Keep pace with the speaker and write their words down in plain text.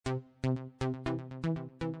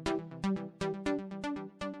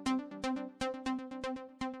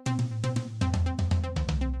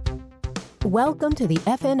Welcome to the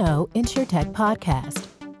FNO InsurTech Podcast,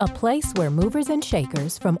 a place where movers and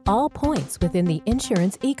shakers from all points within the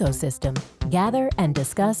insurance ecosystem gather and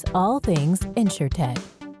discuss all things InsurTech.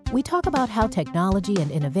 We talk about how technology and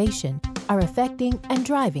innovation are affecting and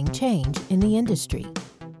driving change in the industry.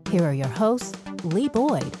 Here are your hosts, Lee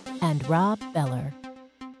Boyd and Rob Beller.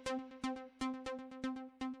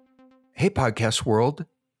 Hey, podcast world,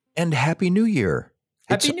 and Happy New Year.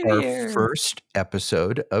 Happy New Year. Our first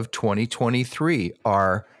episode of 2023,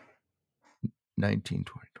 our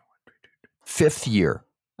 5th year.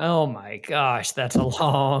 Oh my gosh, that's a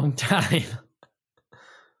long time.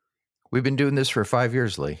 We've been doing this for 5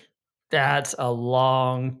 years, Lee. That's a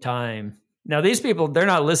long time. Now, these people, they're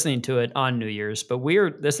not listening to it on New Year's, but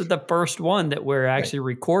this is the first one that we're actually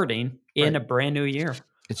recording in a brand new year.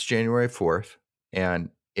 It's January 4th, and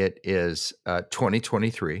it is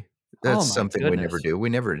 2023. That's something we never do. We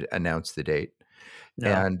never announce the date. No.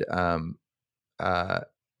 And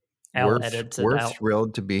we're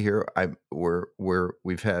thrilled to be here.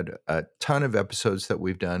 We've had a ton of episodes that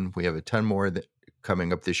we've done. We have a ton more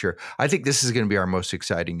coming up this year. I think this is going to be our most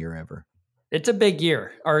exciting year ever. It's a big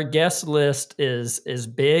year. Our guest list is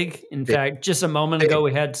big. In fact, just a moment ago,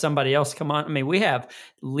 we had somebody else come on. I mean, we have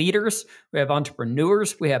leaders, we have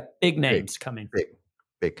entrepreneurs, we have big names coming.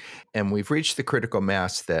 Big. And we've reached the critical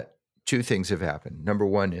mass that two things have happened. Number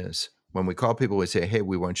one is when we call people, we say, hey,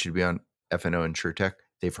 we want you to be on FNO InsurTech.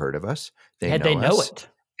 They've heard of us. They know it.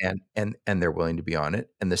 And they're willing to be on it.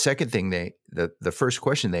 And the second thing the first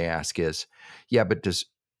question they ask is, yeah, but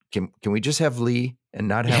can we just have Lee and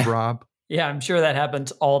not have Rob? Yeah, I'm sure that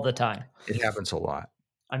happens all the time. It happens a lot.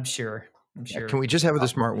 I'm sure. Can we just have the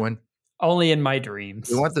smart one? Only in my dreams.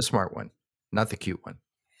 We want the smart one, not the cute one.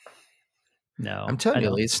 No, I'm telling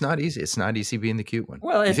you, Lee, it's not easy. It's not easy being the cute one.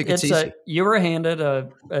 Well, it's easy. You were handed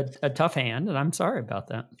a tough hand, and I'm sorry about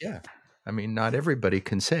that. Yeah, I mean, not everybody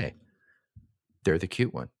can say they're the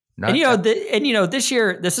cute one. This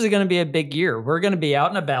year, this is going to be a big year. We're going to be out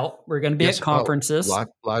and about. We're going to be at conferences. A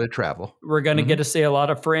lot of travel. We're going to get to see a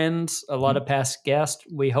lot of friends, a lot of past guests.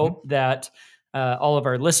 We hope that all of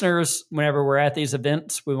our listeners, whenever we're at these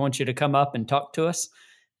events, we want you to come up and talk to us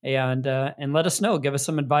and let us know. Give us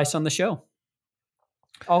some advice on the show.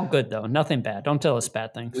 All good, though. Nothing bad. Don't tell us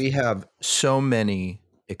bad things. We have so many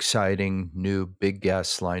exciting new big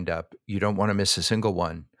guests lined up. You don't want to miss a single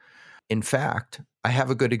one. In fact, I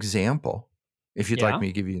have a good example. If you'd like me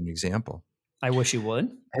to give you an example. I wish you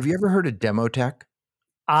would. Have you ever heard of Demotech?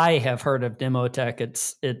 I have heard of Demotech.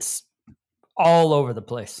 It's all over the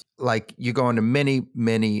place. Like you go into many,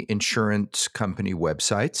 many insurance company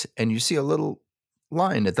websites and you see a little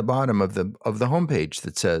line at the bottom of the homepage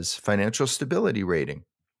that says financial stability rating.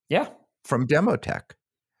 Yeah. From Demotech.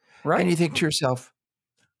 Right. And you think to yourself,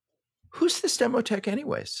 who's this Demotech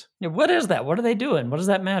anyways? Yeah, what is that? What are they doing? What does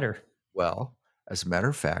that matter? Well, as a matter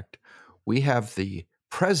of fact, we have the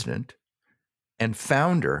president and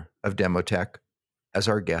founder of Demotech as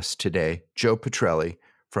our guest today, Joe Petrelli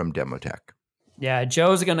from Demotech. Yeah,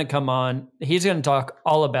 Joe's going to come on. He's going to talk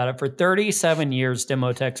all about it. For 37 years,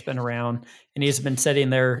 Demotech's been around, and he's been sitting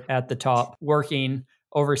there at the top, working,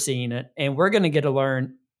 overseeing it. And we're going to get to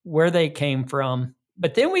learn where they came from.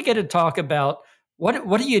 But then we get to talk about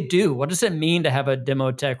what do you do? What does it mean to have a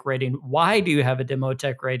Demotech rating? Why do you have a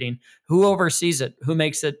Demotech rating? Who oversees it? Who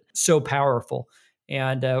makes it so powerful?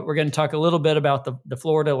 And we're going to talk a little bit about the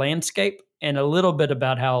Florida landscape and a little bit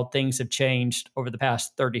about how things have changed over the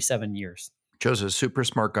past 37 years. Joe's a super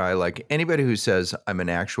smart guy. Like anybody who says, I'm an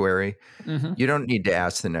actuary, you don't need to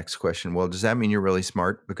ask the next question. Well, does that mean you're really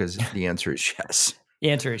smart? Because the answer is yes. The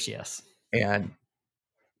answer is yes.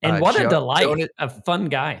 And what a delight, a fun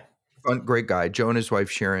guy. Great guy. Joe and his wife,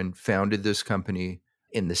 Sharon, founded this company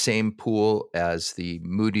in the same pool as the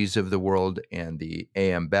Moody's of the world and the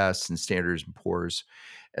AM Best and Standard & Poor's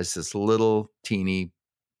as this little teeny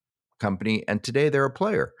company. And today they're a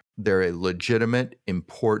player. They're a legitimate,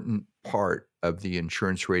 important part of the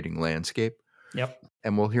insurance rating landscape. Yep.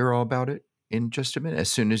 And we'll hear all about it in just a minute, as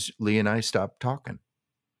soon as Lee and I stop talking.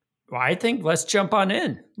 Well, I think let's jump on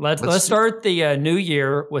in. Let's start the new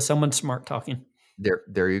year with someone smart talking.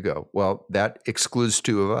 There you go. Well, that excludes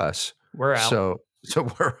two of us. We're out. So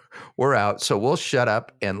we're out. So we'll shut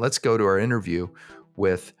up and let's go to our interview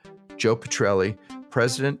with Joe Petrelli,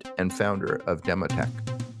 president and founder of Demotech.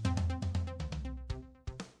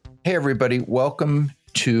 Hey, everybody. Welcome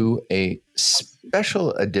to a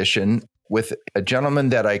special edition with a gentleman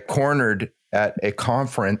that I cornered at a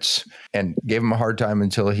conference and gave him a hard time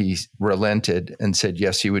until he relented and said,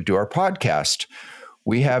 yes, he would do our podcast.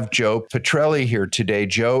 We have Joe Petrelli here today.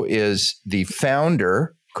 Joe is the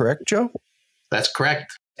founder, correct, Joe? That's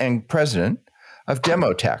correct. and president of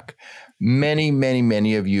Demotech. Many, many,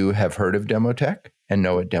 many of you have heard of Demotech and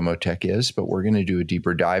know what Demotech is, but we're going to do a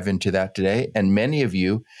deeper dive into that today. And many of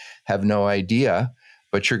you have no idea,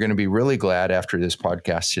 but you're going to be really glad after this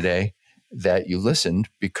podcast today that you listened,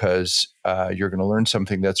 because you're going to learn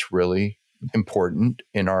something that's really important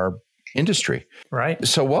in our industry. Right.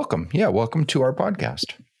 So welcome. Yeah, welcome to our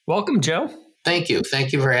podcast. Welcome, Joe. Thank you.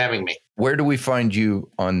 Thank you for having me. Where do we find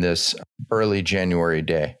you on this early January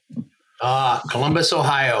day? Columbus,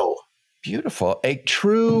 Ohio. Beautiful. A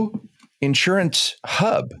true insurance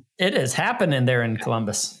hub. It is happening there in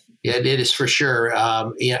Columbus. Yeah, it is for sure.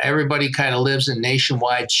 Everybody kind of lives in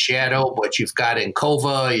Nationwide shadow, but you've got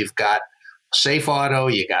Encova, you've got Safe Auto,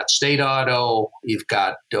 you got State Auto, you've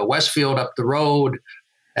got Westfield up the road.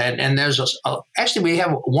 And there's actually, we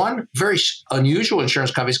have one very unusual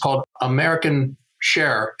insurance company. It's called American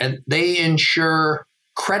Share, and they insure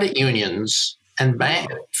credit unions and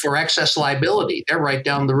bank for excess liability. They're right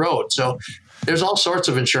down the road. So there's all sorts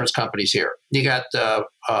of insurance companies here. You got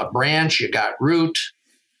Branch, you got Root,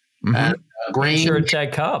 and Grange.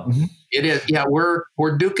 InsurTech Hub. It is. Yeah, we're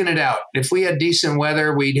duking it out. If we had decent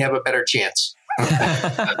weather, we'd have a better chance.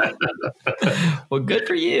 Well, good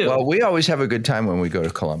for you. Well, we always have a good time when we go to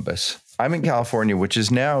Columbus. I'm in California, which is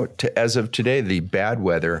now, as of today, the bad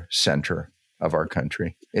weather center of our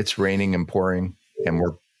country. It's raining and pouring, and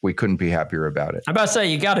we couldn't be happier about it. I'm about to say,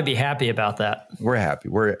 you got to be happy about that. We're happy.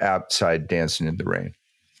 We're outside dancing in the rain.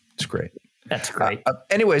 It's great. That's great.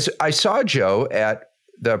 Anyways, I saw Joe at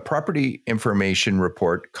the Property Information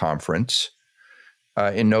Report Conference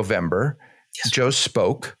in November. Yes. Joe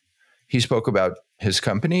spoke. He spoke about his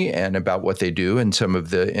company and about what they do and some of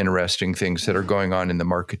the interesting things that are going on in the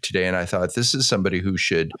market today. And I thought, this is somebody who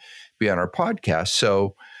should be on our podcast.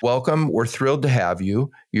 So welcome. We're thrilled to have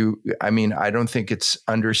you. I don't think it's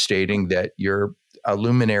understating that you're a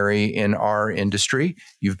luminary in our industry.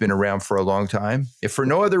 You've been around for a long time, if for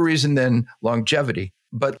no other reason than longevity.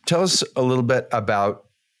 But tell us a little bit about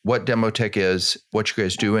what Demotech is, what you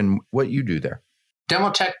guys do, and what you do there.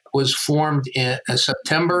 Demotech was formed in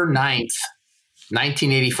September 9th,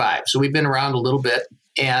 1985. So we've been around a little bit.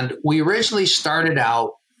 And we originally started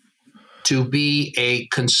out to be a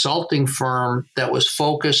consulting firm that was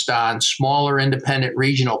focused on smaller independent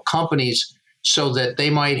regional companies so that they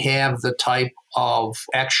might have the type of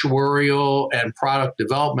actuarial and product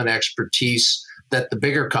development expertise that the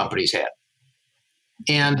bigger companies had.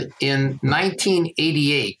 And in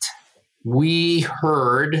 1988, we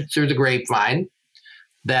heard through the grapevine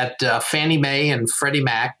that Fannie Mae and Freddie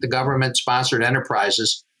Mac, the government-sponsored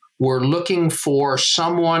enterprises, were looking for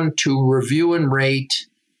someone to review and rate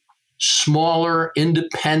smaller,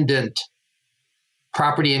 independent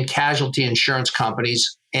property and casualty insurance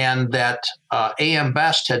companies, and that AM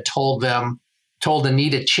Best had told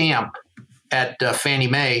Anita Champ at Fannie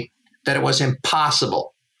Mae that it was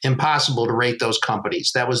impossible to rate those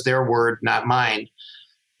companies. That was their word, not mine.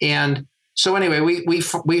 And so anyway,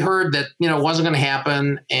 we heard that, it wasn't going to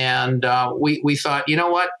happen. And we thought, you know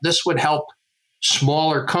what, this would help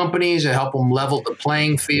smaller companies and help them level the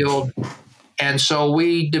playing field. And so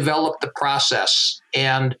we developed the process,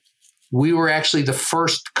 and we were actually the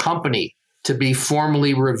first company to be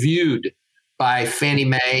formally reviewed by Fannie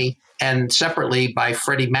Mae and separately by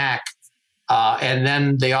Freddie Mac. And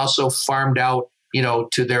then they also farmed out,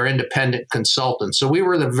 to their independent consultants. So we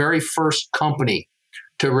were the very first company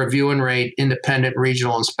to review and rate independent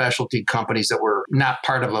regional and specialty companies that were not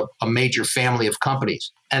part of a major family of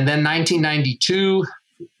companies. And then 1992,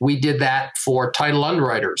 we did that for title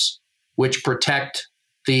underwriters, which protect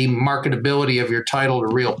the marketability of your title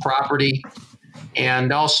to real property.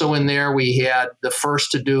 And also in there, we had the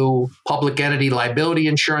first to do public entity liability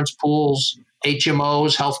insurance pools,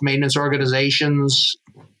 HMOs, health maintenance organizations.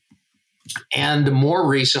 And more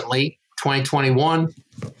recently, 2021,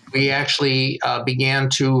 we actually began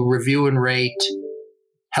to review and rate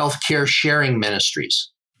healthcare sharing ministries.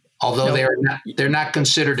 Although they're not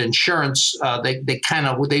considered insurance,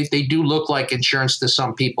 they do look like insurance to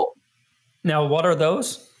some people. Now, what are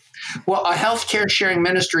those? Well, a healthcare sharing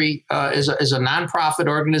ministry is a nonprofit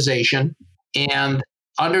organization, and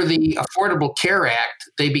under the Affordable Care Act,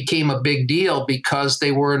 they became a big deal because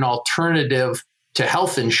they were an alternative to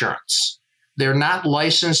health insurance. They're not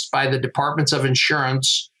licensed by the departments of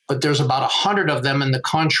insurance, but there's about 100 of them in the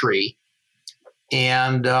country.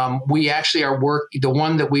 And we actually the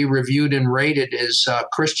one that we reviewed and rated is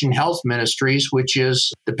Christian Health Ministries, which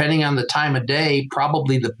is, depending on the time of day,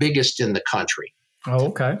 probably the biggest in the country. Oh,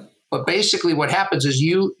 okay. But basically what happens is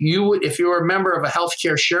you if you're a member of a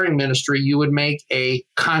healthcare sharing ministry, you would make a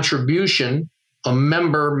contribution a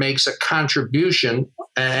member makes a contribution,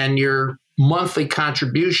 and your monthly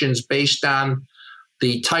contributions based on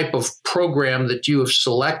the type of program that you have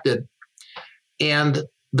selected. And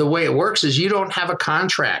the way it works is you don't have a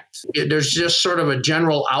contract. There's just sort of a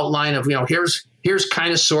general outline of, here's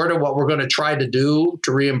kind of sort of what we're going to try to do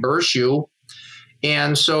to reimburse you.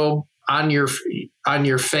 And so on your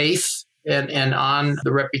faith and on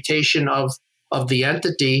the reputation of the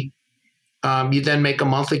entity, you then make a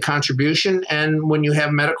monthly contribution. And when you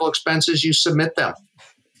have medical expenses, you submit them.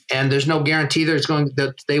 And there's no guarantee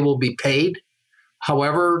that they will be paid.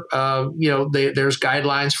 However, there's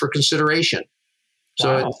guidelines for consideration.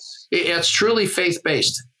 So Wow. it's truly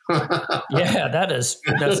faith-based. Yeah, that's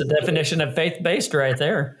the definition of faith-based right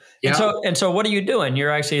there. Yeah. And so what are you doing? You're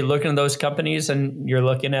actually looking at those companies and you're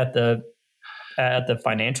looking at the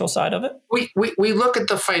financial side of it? We look at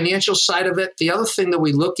the financial side of it. The other thing that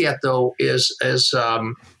we look at, though,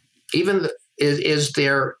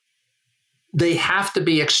 they have to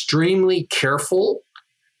be extremely careful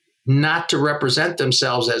not to represent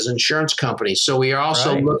themselves as insurance companies. So we are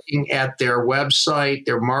also looking at their website,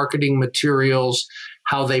 their marketing materials,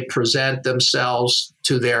 how they present themselves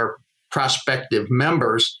to their prospective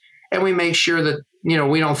members. And we make sure that,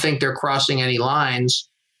 we don't think they're crossing any lines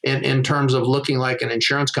in terms of looking like an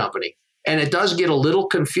insurance company. And it does get a little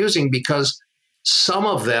confusing because some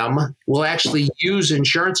of them will actually use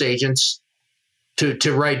insurance agents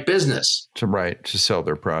to write business. To sell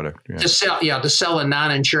their product. Yeah. To sell a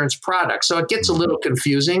non-insurance product. So it gets a little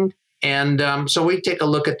confusing. And so we take a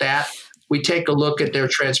look at that. We take a look at their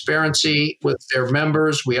transparency with their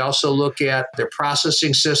members. We also look at their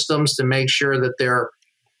processing systems to make sure that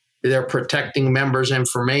they're protecting members'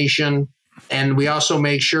 information. And we also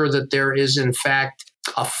make sure that there is, in fact,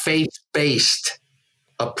 a faith-based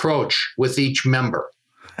approach with each member.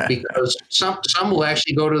 Because some will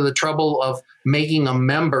actually go to the trouble of making a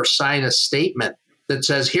member sign a statement that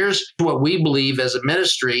says, here's what we believe as a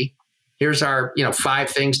ministry. Here's our, 5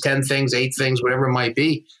 things, 10 things, 8 things, whatever it might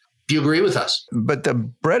be. Do you agree with us? But the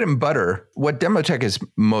bread and butter, what Demotech is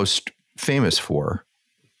most famous for,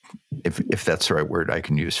 if that's the right word I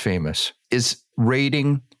can use, famous, is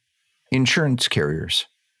rating insurance carriers.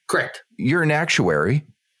 Correct. You're an actuary,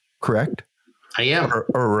 correct? I am. Or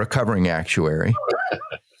a recovering actuary.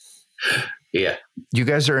 Yeah. You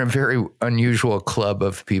guys are a very unusual club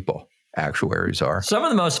of people. Actuaries are. Some of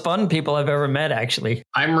the most fun people I've ever met, actually.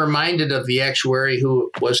 I'm reminded of the actuary who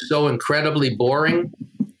was so incredibly boring,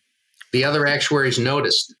 the other actuaries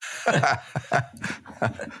noticed. I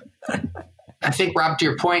think, Rob, to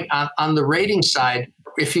your point, on the rating side,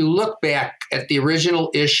 if you look back at the original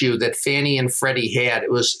issue that Fannie and Freddie had,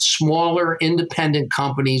 it was smaller independent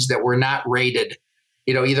companies that were not rated,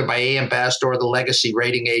 either by AM Best or the legacy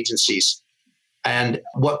rating agencies. And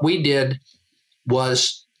what we did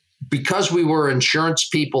was, because we were insurance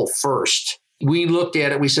people first, we looked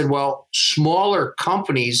at it, we said, well, smaller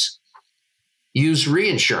companies use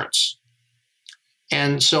reinsurance.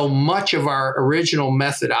 And so much of our original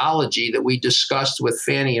methodology that we discussed with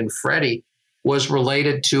Fannie and Freddie was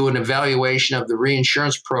related to an evaluation of the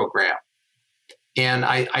reinsurance program. And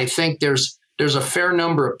I think there's a fair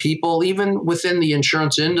number of people, even within the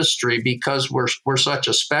insurance industry, because we're such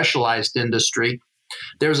a specialized industry,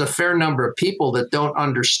 there's a fair number of people that don't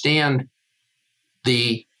understand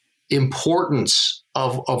the importance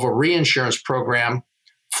of a reinsurance program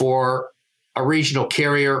for a regional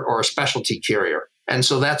carrier or a specialty carrier. And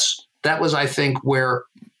so that was, I think, where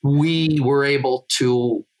we were able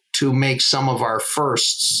to make some of our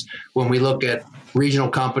firsts when we look at regional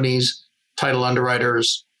companies, title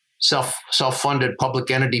underwriters, self-funded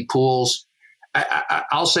public entity pools.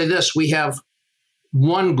 I'll say this, we have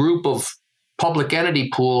one group of public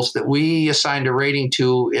entity pools that we assigned a rating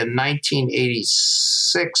to in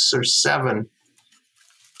 1986 or 7.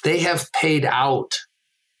 They have paid out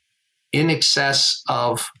in excess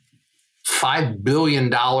of $5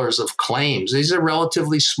 billion of claims. These are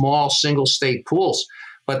relatively small single state pools,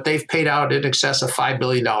 but they've paid out in excess of $5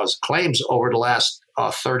 billion of claims over the last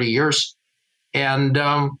 30 years. And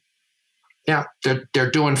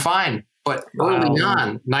they're doing fine. But early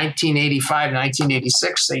on, 1985,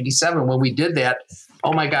 1986, 87, when we did that,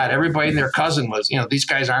 oh my God, everybody and their cousin was, these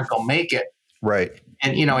guys aren't going to make it. Right.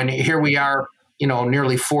 And, and here we are,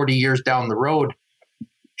 nearly 40 years down the road,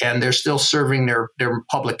 and they're still serving their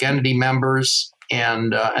public entity members,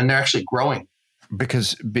 and they're actually growing.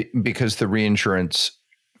 Because the reinsurance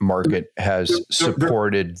market has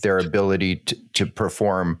supported their ability to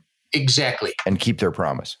perform. Exactly. And keep their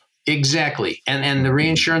promise. Exactly. And the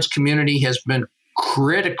reinsurance community has been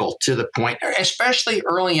critical to the point, especially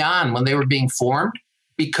early on when they were being formed,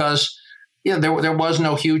 because there was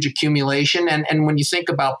no huge accumulation. And when you think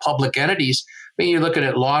about public entities, I mean, you're looking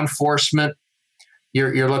at law enforcement,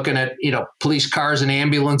 you're looking at, police cars and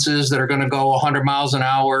ambulances that are going to go 100 miles an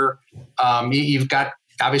hour. You've got,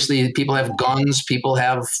 obviously, people have guns, people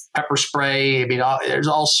have pepper spray. I mean, there's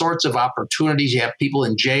all sorts of opportunities. You have people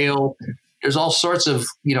in jail. There's all sorts of,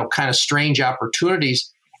 kind of strange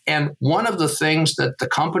opportunities. And one of the things that the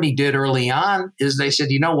company did early on is they said,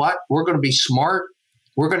 you know what, we're going to be smart.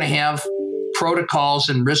 We're going to have protocols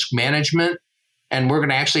and risk management, and we're going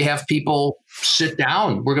to actually have people sit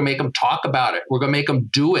down. We're going to make them talk about it. We're going to make them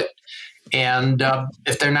do it. And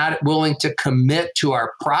if they're not willing to commit to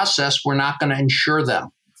our process, we're not going to insure them.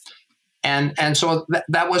 And so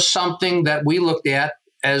that was something that we looked at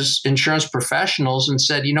as insurance professionals and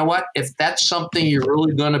said, you know what, if that's something you're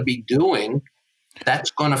really going to be doing,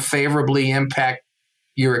 that's going to favorably impact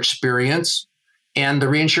your experience. And the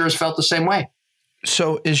reinsurers felt the same way.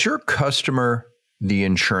 So is your customer the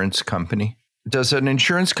insurance company? Does an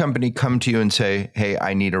insurance company come to you and say, hey,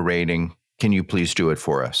 I need a rating. Can you please do it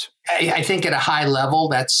for us? I think at a high level,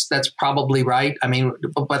 that's probably right. I mean,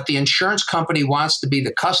 but the insurance company wants to be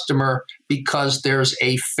the customer because there's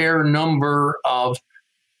a fair number of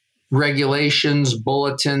regulations,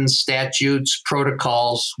 bulletins, statutes,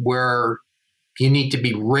 protocols where you need to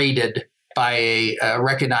be rated by a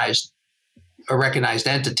recognized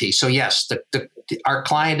entity. So yes, our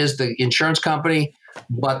client is the insurance company,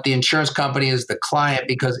 but the insurance company is the client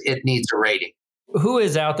because it needs a rating. Who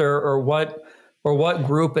is out there, or what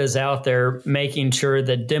group is out there making sure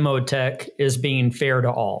that Demotech is being fair to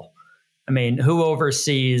all? I mean, who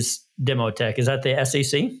oversees Demotech? Is that the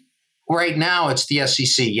SEC? Right now, it's the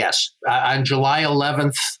SEC, yes. On July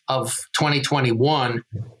 11th of 2021,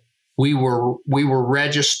 we were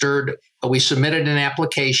registered. We submitted an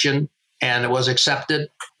application, and it was accepted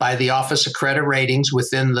by the Office of Credit Ratings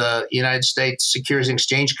within the United States Securities and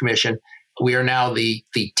Exchange Commission. We are now the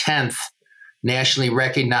 10th nationally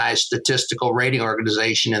recognized statistical rating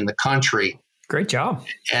organization in the country. Great job.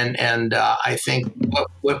 And I think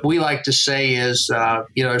what we like to say is,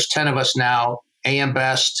 there's 10 of us now: AM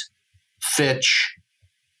Best, Fitch,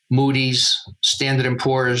 Moody's, Standard &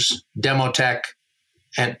 Poor's, Demotech,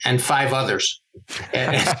 and 5 others.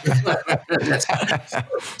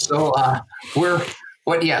 So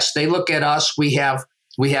yes, they look at us. We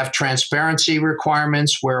have transparency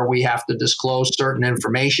requirements where we have to disclose certain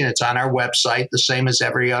information. It's on our website, the same as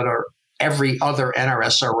every other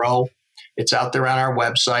NRSRO. It's out there on our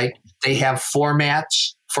website. They have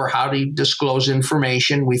formats for how to disclose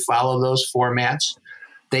information. We follow those formats.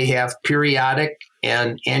 They have periodic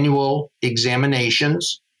and annual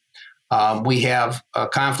examinations. We have a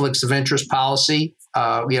conflicts of interest policy.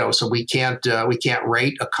 So we can't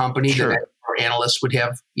rate a company that our analysts would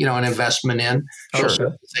have, an investment in.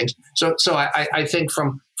 Sure. Things. So I think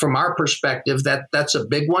from our perspective, that's a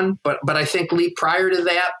big one. But I think, Lee, prior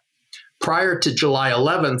to July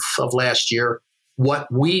 11th of last year, what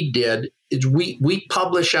we did is we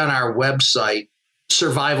publish on our website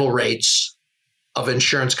survival rates of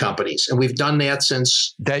insurance companies, and we've done that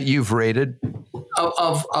since that you've rated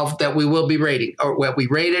of that we will be rating, or what we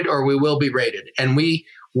rated, or we will be rated, and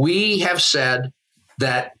we have said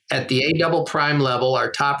that at the A double prime level,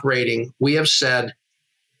 our top rating, we have said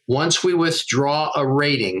once we withdraw a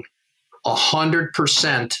rating,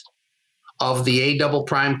 100% of the A double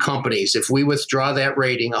prime companies, if we withdraw that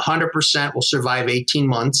rating, 100% will survive 18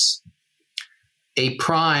 months. A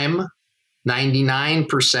prime,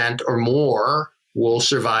 99% or more will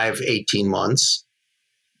survive 18 months.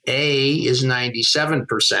 A is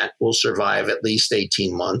 97%, will survive at least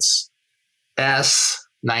 18 months. S,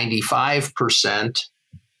 95%.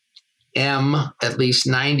 M, at least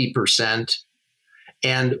 90%.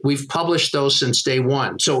 And we've published those since day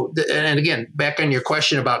one. So, and again, back on your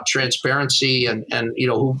question about transparency and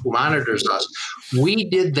who monitors us, we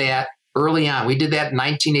did that early on. We did that in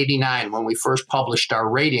 1989 when we first published our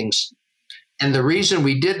ratings. And the reason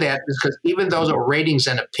we did that is because even though those are ratings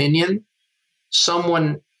and opinion,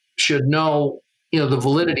 someone should know, the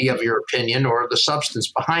validity of your opinion or the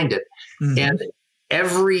substance behind it. Mm-hmm. And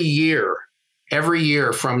every year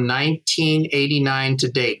from 1989 to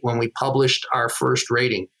date, when we published our first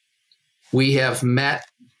rating, we have met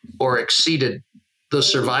or exceeded the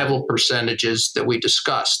survival percentages that we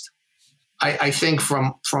discussed. I think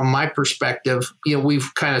from my perspective,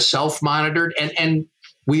 we've kind of self-monitored, and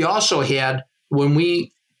we also had, when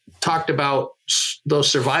we talked about those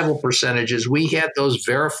survival percentages, we had those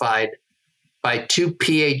verified by 2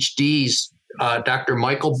 PhDs, Dr.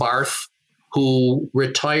 Michael Barth, who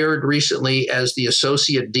retired recently as the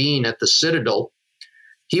Associate Dean at the Citadel.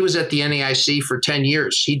 He was at the NAIC for 10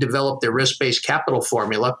 years. He developed their risk-based capital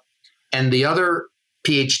formula. And the other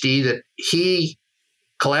PhD that he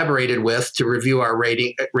collaborated with to review our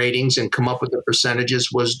ratings and come up with the percentages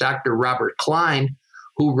was Dr. Robert Klein,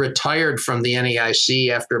 who retired from the NAIC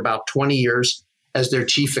after about 20 years as their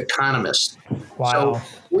chief economist. Wow.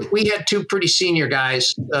 So we had two pretty senior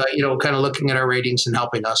guys, kind of looking at our ratings and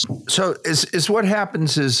helping us. So is what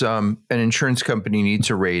happens is an insurance company needs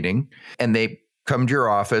a rating and they come to your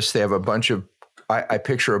office. They have a bunch of, I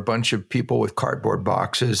picture a bunch of people with cardboard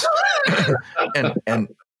boxes and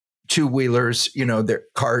two-wheelers, their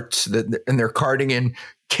carts, and they're carting in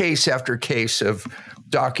case after case of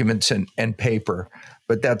documents and paper.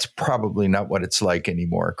 But that's probably not what it's like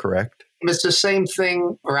anymore, correct? It's the same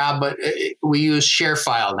thing, Rob, but we use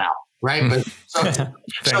ShareFile now, right? But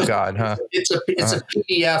Thank God, huh? It's a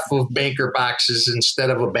PDF of banker boxes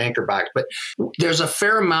instead of a banker box. But there's a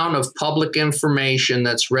fair amount of public information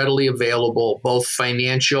that's readily available, both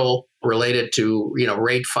financial related to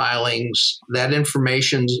rate filings. That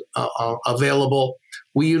information's available.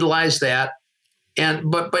 We utilize that,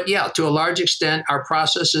 but yeah, to a large extent, our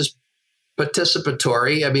process is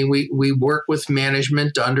participatory. I mean, we work with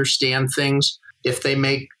management to understand things. If they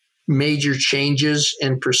make major changes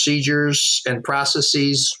in procedures and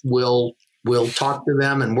processes, we'll talk to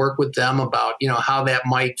them and work with them about how that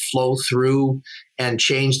might flow through and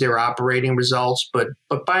change their operating results. But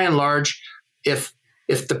by and large, if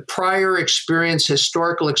the prior experience,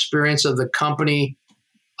 historical experience of the company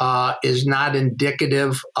is not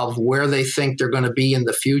indicative of where they think they're going to be in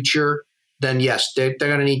the future, then yes, they're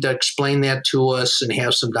going to need to explain that to us and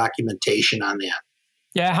have some documentation on that.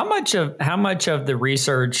 Yeah, how much of the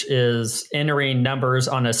research is entering numbers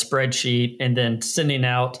on a spreadsheet and then sending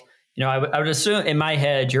out? I would assume in my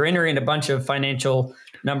head you're entering a bunch of financial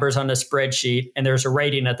numbers on a spreadsheet and there's a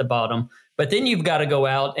rating at the bottom. But then you've got to go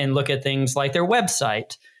out and look at things like their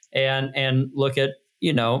website and look at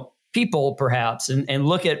people perhaps and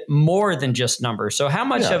look at more than just numbers. So how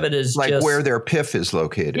much of it is like just where their PIF is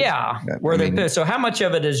located? Yeah, PIF. So how much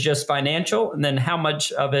of it is just financial, and then how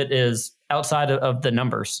much of it is outside of the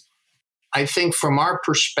numbers? I think from our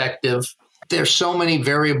perspective, there's so many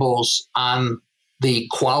variables on the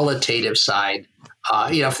qualitative side.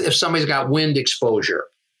 If somebody's got wind exposure,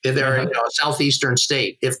 if they're in a southeastern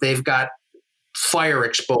state, if they've got fire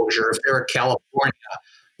exposure, if they're in California,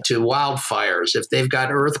 to wildfires, if they've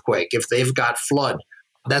got earthquake, if they've got flood,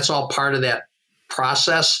 that's all part of that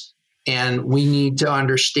process. And we need to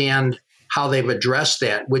understand how they've addressed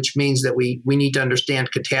that, which means that we need to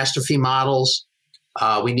understand catastrophe models.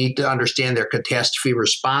 We need to understand their catastrophe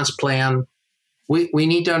response plan. We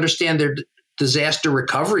need to understand their disaster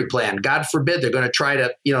recovery plan. God forbid they're going to try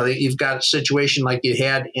to, you've got a situation like you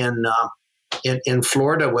had in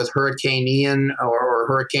Florida with Hurricane Ian or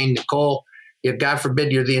Hurricane Nicole. If God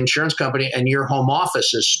forbid you're the insurance company and your home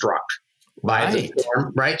office is struck by the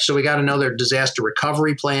storm, right? So we got to know their disaster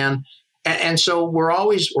recovery plan. And so we're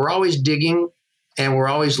always digging and we're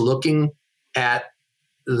always looking at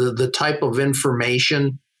the type of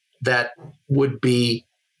information that would be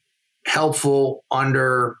helpful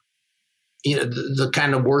under the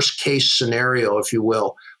kind of worst case scenario, if you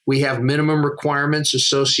will. We have minimum requirements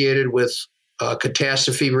associated with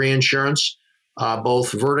catastrophe reinsurance,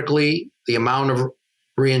 both vertically, the amount of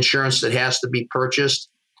reinsurance that has to be purchased,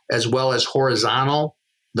 as well as horizontal,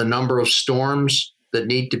 the number of storms that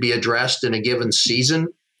need to be addressed in a given season.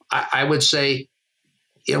 I would say,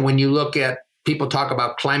 when you look at people talk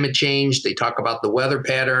about climate change, they talk about the weather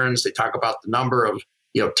patterns, they talk about the number of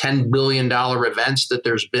 $10 billion events that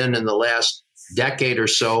there's been in the last decade or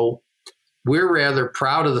so. We're rather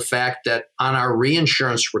proud of the fact that on our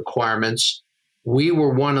reinsurance requirements, we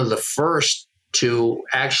were one of the first to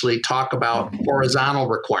actually talk about horizontal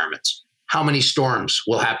requirements. How many storms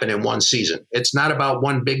will happen in one season? It's not about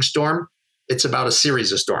one big storm. It's about a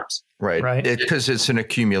series of storms. Right. Because it's an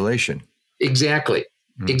accumulation. Exactly.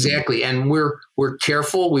 Mm-hmm. Exactly. And we're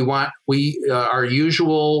careful. Our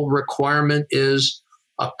usual requirement is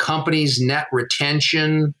a company's net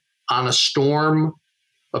retention on a storm,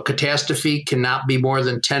 a catastrophe cannot be more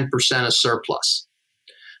than 10% of surplus.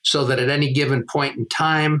 So that at any given point in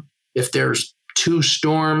time, if there's 2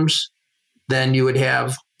 storms, then you would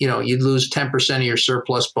have, you'd lose 10% of your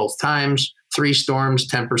surplus both times. 3 storms,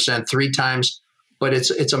 10%, 3 times. But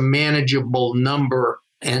it's a manageable number.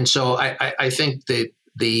 And so I think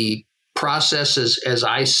the process as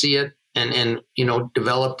I see it and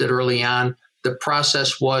developed it early on, the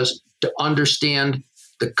process was to understand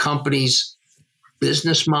the company's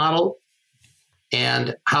business model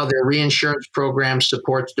and how their reinsurance program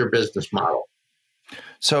supports their business model.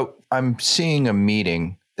 So I'm seeing a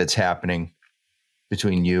meeting that's happening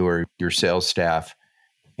between you or your sales staff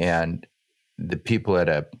and the people at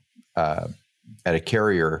a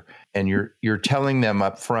carrier, and you're telling them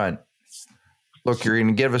up front, look, we're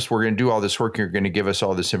going to do all this work. You're going to give us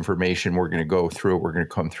all this information. We're going to go through it. We're going to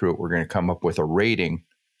come through it. We're going to come up with a rating.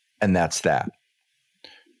 And that's that.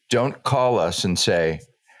 Don't call us and say,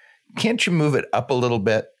 can't you move it up a little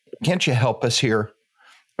bit? Can't you help us here?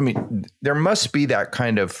 I mean, there must be that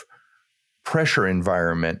kind of pressure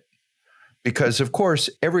environment because, of course,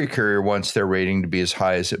 every carrier wants their rating to be as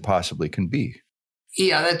high as it possibly can be.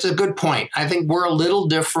 Yeah, that's a good point. I think we're a little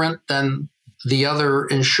different than the other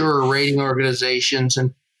insurer rating organizations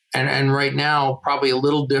and right now probably a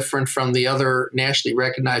little different from the other nationally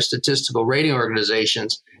recognized statistical rating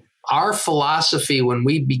organizations. Our philosophy when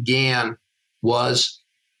we began was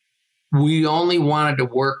we only wanted to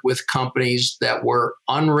work with companies that were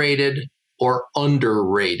unrated or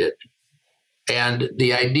underrated. And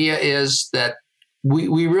the idea is that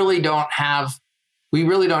we really don't have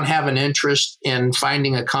an interest in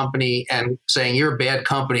finding a company and saying, you're a bad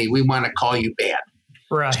company, we want to call you bad.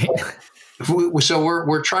 Right. So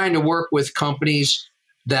we're trying to work with companies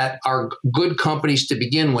that are good companies to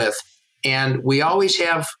begin with. And we always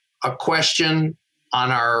have a question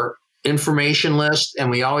on our information list, and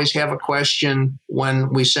we always have a question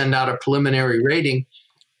when we send out a preliminary rating.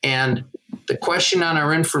 And the question on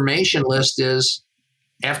our information list is,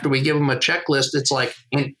 after we give them a checklist, it's like,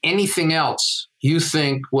 and anything else you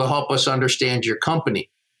think will help us understand your company.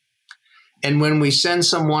 And when we send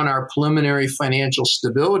someone our preliminary financial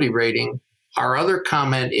stability rating, our other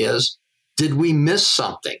comment is, did we miss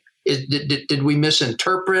something? Did we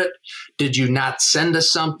misinterpret? Did you not send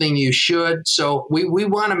us something you should? So we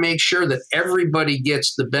want to make sure that everybody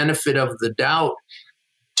gets the benefit of the doubt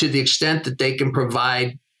to the extent that they can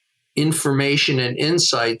provide information and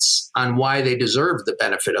insights on why they deserve the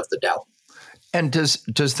benefit of the doubt. And does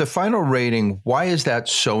the final rating, why is that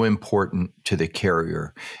so important to the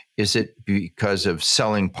carrier? Is it because of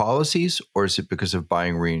selling policies or is it because of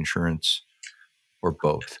buying reinsurance or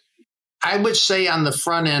both? I would say on the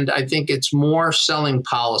front end, I think it's more selling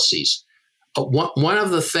policies. One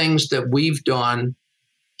of the things that we've done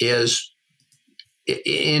is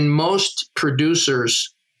in most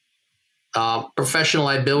producers' professional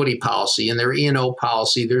liability policy and their E&O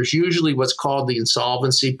policy, there's usually what's called the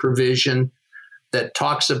insolvency provision that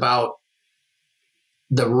talks about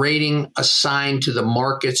the rating assigned to the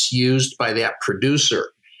markets used by that producer.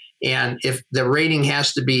 And if the rating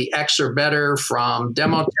has to be X or better from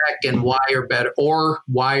Demotech and Y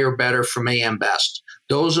or better from AM Best.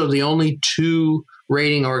 Those are the only two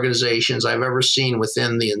rating organizations I've ever seen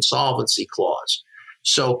within the insolvency clause.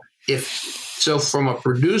 So from a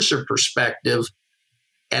producer perspective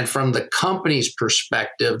and from the company's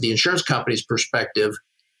perspective, the insurance company's perspective,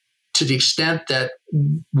 to the extent that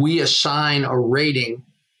we assign a rating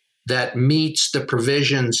that meets the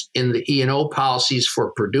provisions in the E&O policies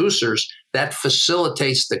for producers, that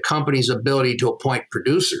facilitates the company's ability to appoint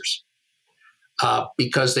producers.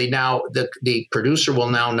 Because the producer will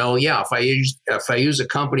now know, if I use a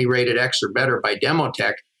company rated X or better by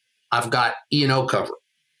Demotech, I've got E&O cover.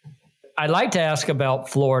 I'd like to ask about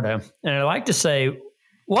Florida, and I'd like to say,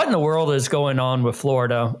 what in the world is going on with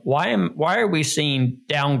Florida? Why are we seeing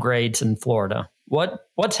downgrades in Florida?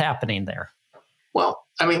 What's happening there? Well,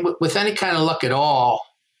 I mean, with any kind of luck at all,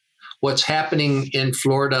 what's happening in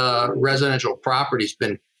Florida residential property's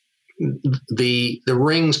been the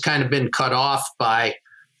ring's kind of been cut off by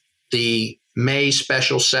the May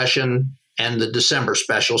special session and the December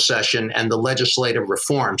special session and the legislative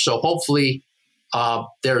reform. So hopefully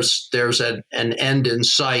there's an end in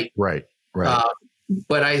sight. Right.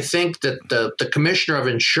 But I think that the Commissioner of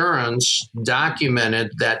Insurance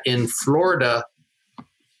documented that in Florida,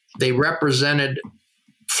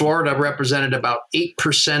 Florida represented about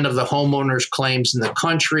 8% of the homeowners' claims in the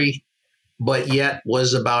country, but yet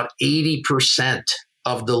was about 80%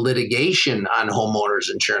 of the litigation on homeowners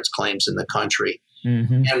insurance claims in the country.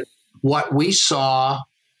 Mm-hmm. And what we saw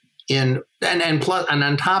and on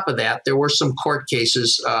top of that, there were some court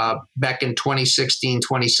cases back in 2016,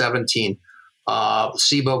 2017,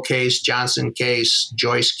 SIBO case, Johnson case,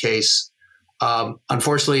 Joyce case.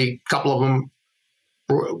 Unfortunately, a couple of them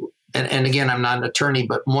and again, I'm not an attorney,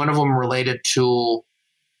 but one of them related to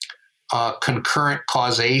concurrent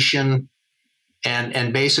causation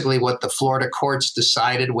and basically what the Florida courts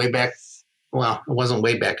decided way back. Well, it wasn't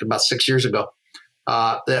way back, about 6 years ago.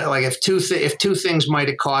 Like if two things might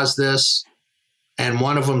have caused this and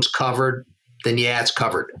one of them's covered, then it's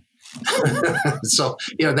covered. So,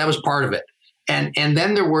 that was part of it. And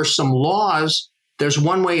then there were some laws there's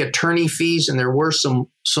one-way attorney fees, and there were some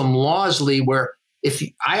laws, Lee, where if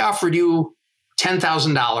I offered you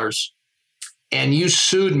 $10,000 and you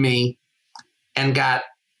sued me and got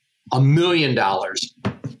 $1 million,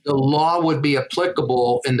 the law would be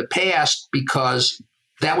applicable in the past because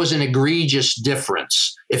that was an egregious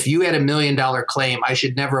difference. If you had $1 million claim, I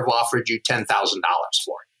should never have offered you $10,000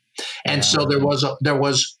 for it. And so there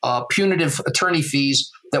was punitive attorney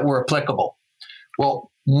fees that were applicable.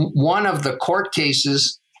 Well, one of the court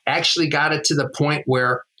cases actually got it to the point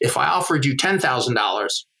where if I offered you $10,000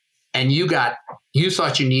 and you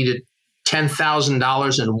thought you needed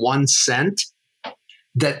 $10,000.01,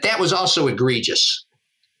 that was also egregious,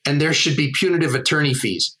 and there should be punitive attorney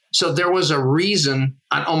fees. So there was a reason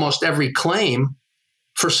on almost every claim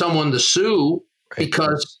for someone to sue,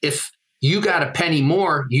 because if you got a penny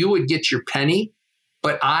more, you would get your penny,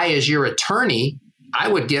 but I, as your attorney, I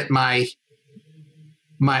would get my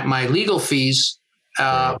legal fees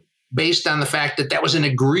based on the fact that was an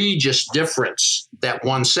egregious difference, that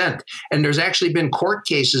 1 cent. And there's actually been court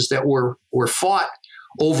cases that were fought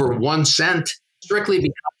over 1 cent strictly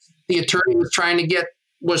because the attorney was trying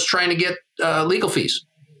to get legal fees.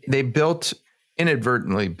 They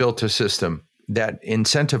inadvertently built a system that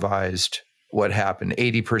incentivized what happened,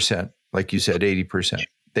 80%, like you said, 80%.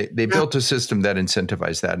 They built a system that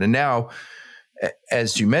incentivized that. And now,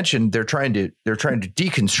 as you mentioned, they're trying to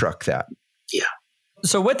deconstruct that. Yeah.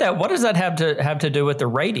 So with that, what does that have to do with the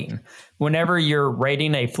rating? Whenever you're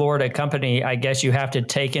rating a Florida company, I guess you have to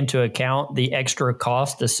take into account the extra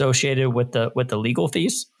cost associated with the legal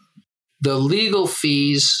fees. The legal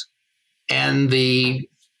fees and the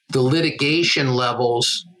litigation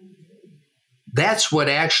levels, that's what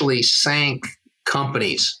actually sank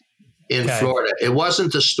companies in Florida. It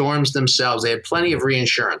wasn't the storms themselves. They had plenty of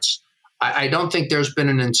reinsurance. I don't think there's been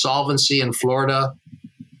an insolvency in Florida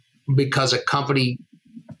because a company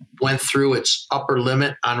went through its upper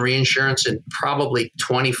limit on reinsurance in probably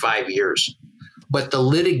 25 years. But the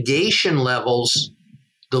litigation levels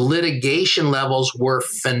were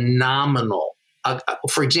phenomenal.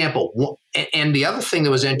 For example, and the other thing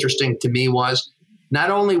that was interesting to me was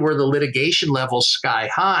not only were the litigation levels sky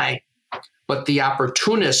high, but the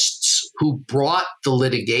opportunists who brought the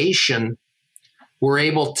litigation were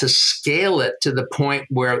able to scale it to the point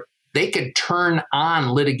where they could turn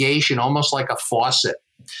on litigation almost like a faucet.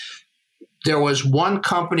 There was one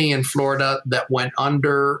company in Florida that went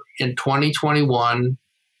under in 2021,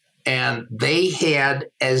 and they had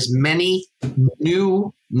as many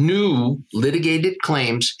new litigated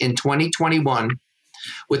claims in 2021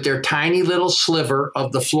 with their tiny little sliver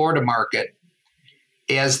of the Florida market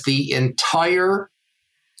as the entire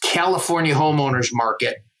California homeowners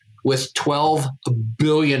market with $12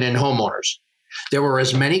 billion in homeowners. There were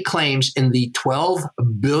as many claims in the $12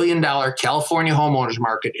 billion California homeowners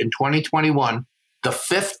market in 2021, the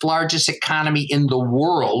fifth largest economy in the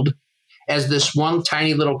world, as this one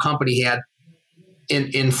tiny little company had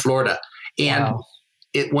in Florida. And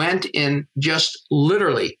it went in just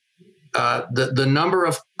literally the number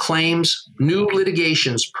of claims, new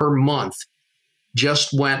litigations per month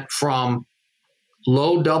just went from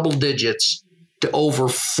low double digits to over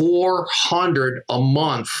 400 a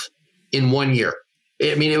month in 1 year.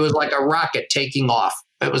 I mean, it was like a rocket taking off.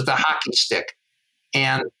 It was the hockey stick.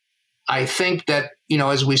 And I think that,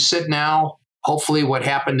 as we sit now, hopefully what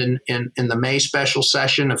happened in the May special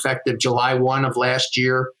session effective July 1 of last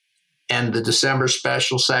year and the December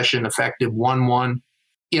special session effective 1/1,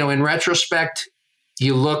 in retrospect,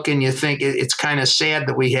 you look and you think it's kind of sad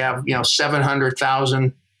that we have,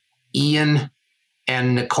 700,000 Ian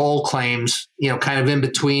and Nicole claims, kind of in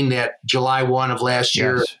between that July 1 of last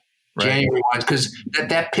year, Yes, right. January 1, because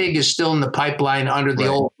that pig is still in the pipeline under the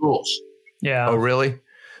old rules. Yeah. Oh, really?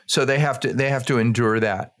 So they have to endure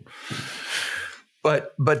that.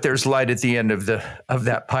 But there's light at the end of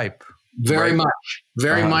that pipe. Very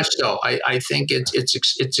right? much so. I think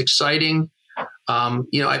it's exciting.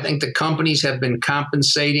 I think the companies have been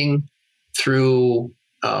compensating through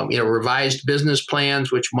revised business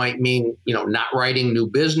plans, which might mean not writing new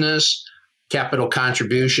business, capital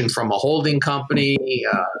contribution from a holding company.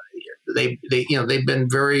 They've been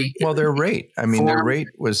very well. Their rate, their rate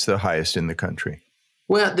was the highest in the country.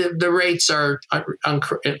 Well, the rates are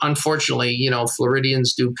unfortunately,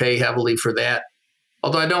 Floridians do pay heavily for that.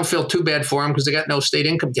 Although I don't feel too bad for them because they got no state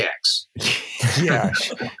income tax. Yeah,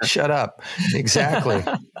 shut up. Exactly.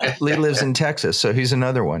 Lee lives in Texas, so he's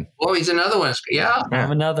another one. Oh, he's another one. Yeah. I have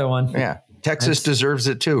another one. Yeah. Texas deserves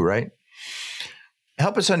it too, right?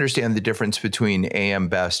 Help us understand the difference between AM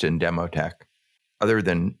Best and Demotech, other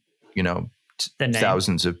than, The name.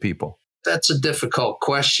 thousands of people. That's a difficult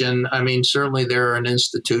question. I mean, certainly they're an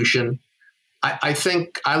institution. I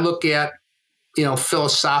think I look at,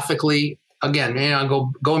 philosophically, again,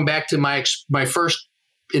 going back to my first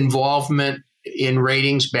involvement in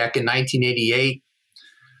ratings back in 1988,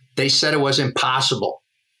 they said it was impossible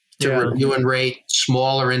to review and rate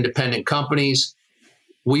smaller independent companies.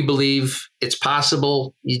 We believe it's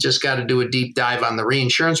possible. You just got to do a deep dive on the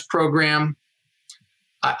reinsurance program.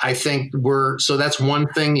 I think so that's one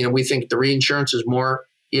thing. We think the reinsurance is more,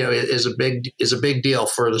 is a big deal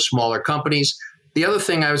for the smaller companies. The other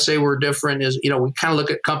thing I would say we're different is, we kind of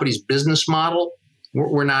look at companies' business model.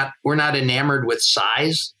 We're not enamored with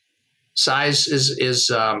size. Size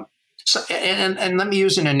is and let me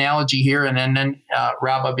use an analogy here, and then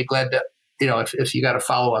Rob, I'd be glad to, if you got a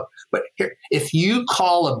follow up. But here, if you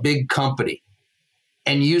call a big company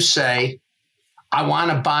and you say, I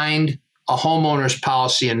want to bind a homeowner's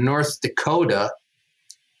policy in North Dakota,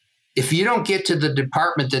 if you don't get to the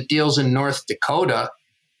department that deals in North Dakota,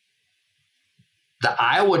 the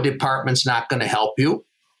Iowa department's not going to help you.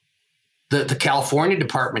 The California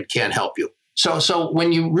department can't help you. So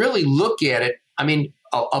when you really look at it, I mean,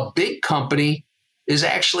 a big company is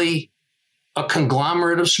actually a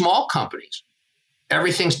conglomerate of small companies.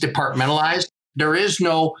 Everything's departmentalized. There is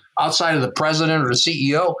no, outside of the president or the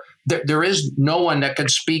CEO, there is no one that can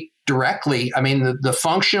speak directly. I mean, the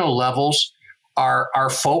functional levels are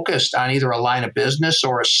focused on either a line of business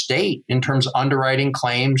or a state in terms of underwriting,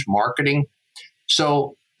 claims, marketing.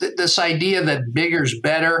 So this idea that bigger's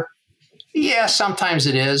better, yeah, sometimes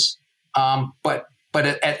it is. But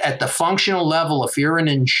at the functional level, if you're an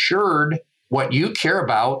insured, what you care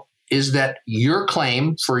about is that your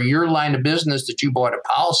claim for your line of business that you bought a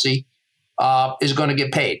policy is going to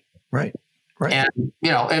get paid. Right. Right. And,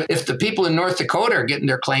 if the people in North Dakota are getting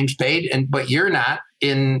their claims paid, but you're not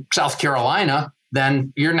in South Carolina,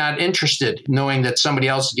 then you're not interested knowing that somebody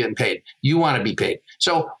else is getting paid. You want to be paid.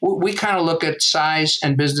 So we kind of look at size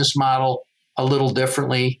and business model a little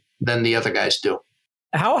differently than the other guys do.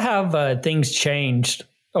 How have things changed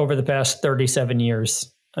over the past 37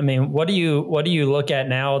 years? I mean, what do you look at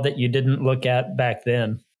now that you didn't look at back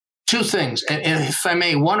then? Two things. And if I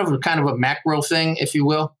may, one of them kind of a macro thing, if you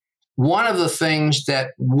will. One of the things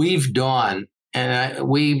that we've done, and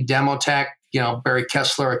we Demotech, Barry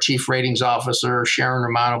Kessler, our chief ratings officer, Sharon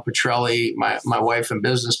Romano Petrelli, my wife and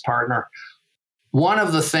business partner. One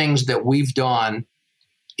of the things that we've done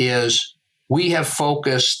is we have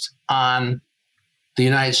focused on the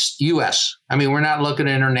U.S. I mean, we're not looking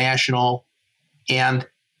at international. And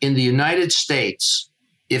in the United States,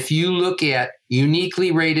 if you look at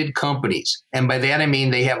uniquely rated companies, and by that I mean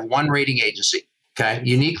they have one rating agency, okay,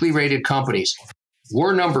 uniquely rated companies,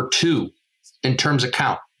 we're number 2 in terms of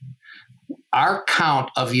count. Our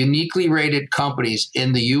count of uniquely rated companies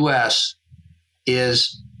in the U.S.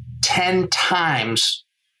 is 10 times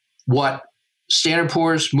what Standard &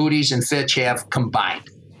 Poor's, Moody's, and Fitch have combined.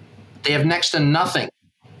 They have next to nothing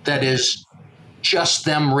that is just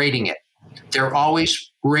them rating it. They're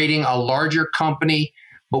always rating a larger company,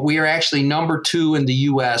 but we are actually number 2 in the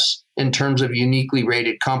U.S. in terms of uniquely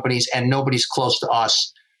rated companies, and nobody's close to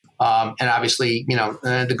us. And obviously,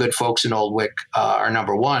 the good folks in Old Wick are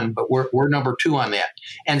number 1, but we're number 2 on that.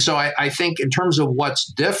 And so I think in terms of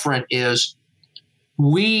what's different is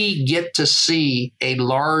we get to see a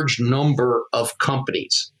large number of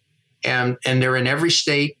companies, and they're in every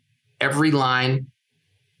state, every line.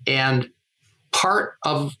 And part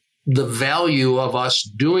of the value of us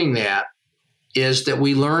doing that is that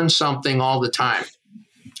we learn something all the time.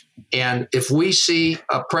 And if we see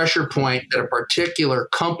a pressure point that a particular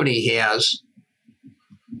company has,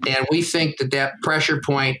 and we think that pressure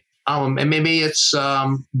point, and maybe it's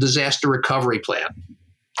disaster recovery plan,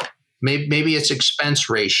 maybe it's expense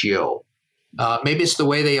ratio, maybe it's the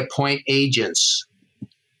way they appoint agents,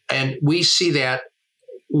 and we see that,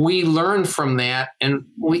 we learn from that, and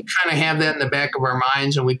we kind of have that in the back of our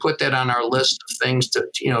minds, and we put that on our list of things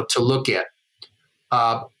to look at.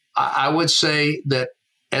 I would say that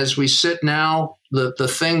as we sit now, the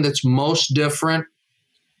thing that's most different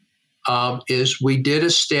is we did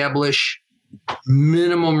establish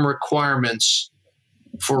minimum requirements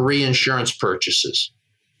for reinsurance purchases.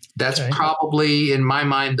 That's probably, in my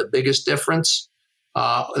mind, the biggest difference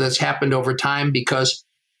that's happened over time, because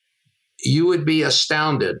you would be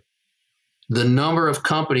astounded the number of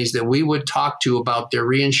companies that we would talk to about their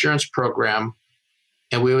reinsurance program.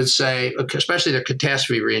 And we would say, especially their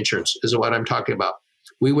catastrophe reinsurance is what I'm talking about.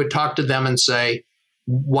 We would talk to them and say,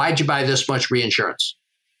 why'd you buy this much reinsurance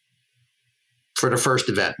for the first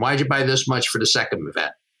event? Why'd you buy this much for the second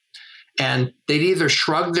event? And they'd either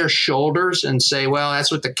shrug their shoulders and say, well,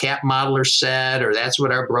 that's what the cap modeler said, or that's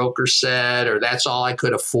what our broker said, or that's all I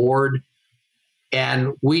could afford.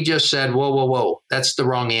 And we just said, whoa, that's the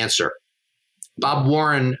wrong answer. Bob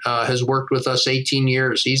Warren has worked with us 18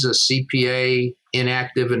 years. He's a CPA,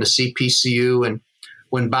 inactive in a CPCU. And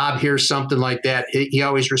when Bob hears something like that, he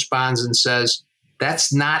always responds and says,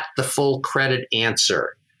 that's not the full credit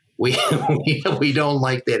answer. We don't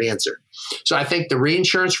like that answer. So I think the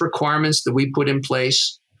reinsurance requirements that we put in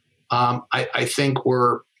place, I think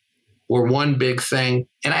were one big thing.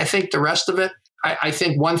 And I think the rest of it, I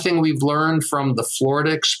think one thing we've learned from the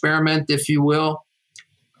Florida experiment, if you will,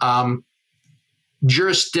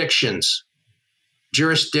 jurisdictions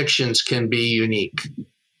can be unique.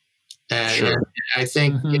 And, Sure. and I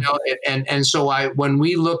think, and so when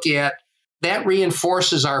we look at that,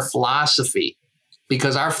 reinforces our philosophy,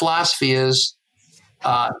 because our philosophy is,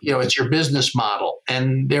 it's your business model.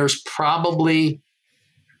 And there's probably,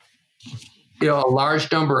 a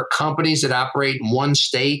large number of companies that operate in one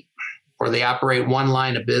state, or they operate one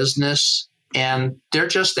line of business, and they're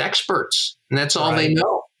just experts, and that's all they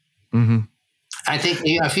know. Mm-hmm. I think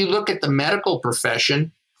if you look at the medical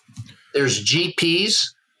profession, there's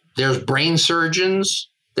GPs, there's brain surgeons,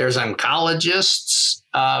 there's oncologists,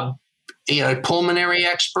 pulmonary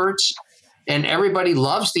experts, and everybody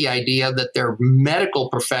loves the idea that their medical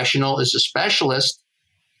professional is a specialist.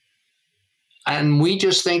 And we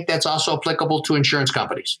just think that's also applicable to insurance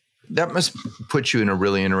companies. That must put you in a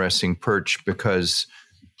really interesting perch, because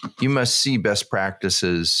you must see best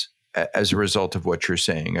practices as a result of what you're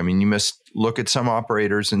saying. I mean, you must look at some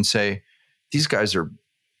operators and say, these guys are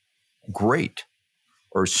great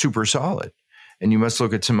or super solid. And you must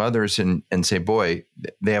look at some others and say, boy,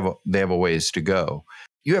 they have a ways to go.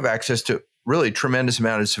 You have access to really tremendous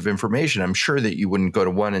amounts of information. I'm sure that you wouldn't go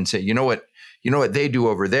to one and say, you know what they do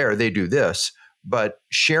over there, they do this. But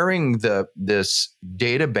sharing this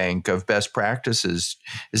data bank of best practices,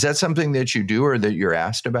 is that something that you do or that you're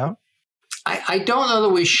asked about? I don't know that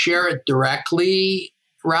we share it directly,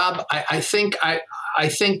 Rob. I think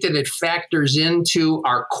that it factors into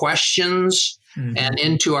our questions and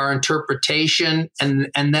into our interpretation and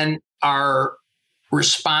then our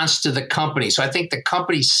response to the company. So I think the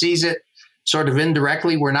company sees it sort of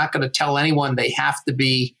indirectly. We're not going to tell anyone they have to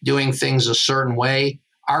be doing things a certain way.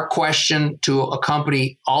 Our question to a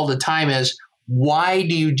company all the time is, why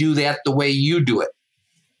do you do that the way you do it?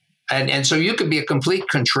 And so you could be a complete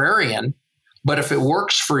contrarian, but if it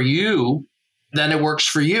works for you, then it works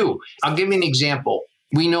for you. I'll give you an example.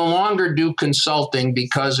 We no longer do consulting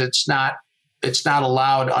because it's not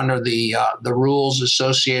allowed under the rules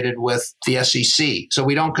associated with the SEC. So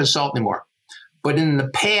we don't consult anymore. But in the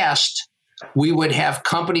past, we would have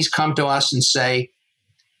companies come to us and say,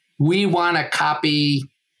 we want to copy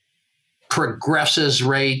Progressive's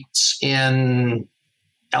rates in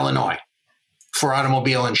Illinois for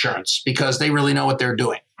automobile insurance because they really know what they're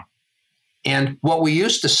doing. And what we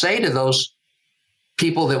used to say to those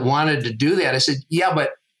people that wanted to do that, I said, yeah,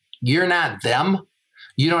 but you're not them.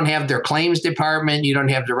 You don't have their claims department. You don't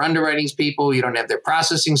have their underwriting people. You don't have their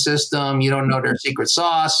processing system. You don't know their secret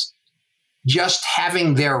sauce. Just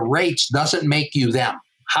having their rates doesn't make you them.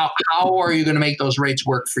 How are you going to make those rates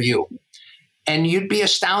work for you? And you'd be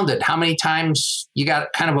astounded how many times you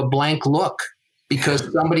got kind of a blank look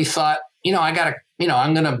because somebody thought, I'm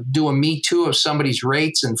going to do a Me Too of somebody's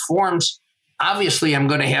rates and forms. Obviously, I'm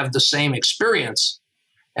going to have the same experience.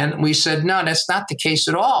 And we said, no, that's not the case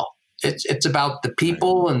at all. It's about the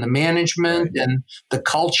people and the management and the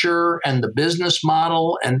culture and the business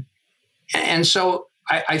model. And so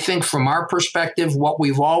I think from our perspective, what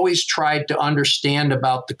we've always tried to understand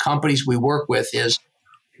about the companies we work with is,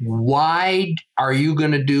 why are you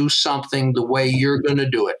going to do something the way you're going to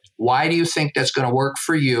do it? Why do you think that's going to work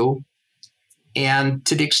for you? And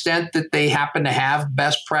to the extent that they happen to have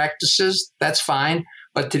best practices, that's fine.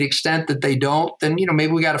 But to the extent that they don't, then,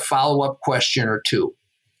 maybe we got a follow-up question or two.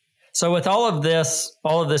 So with all of this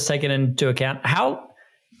taken into account, how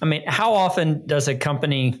often does a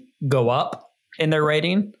company go up in their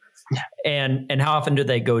rating? And how often do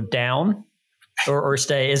they go down or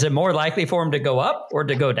stay? Is it more likely for them to go up or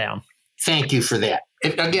to go down? Thank you for that.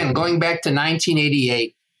 Again, going back to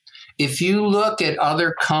 1988, if you look at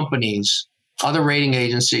other companies, other rating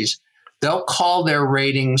agencies, they'll call their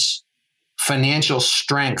ratings financial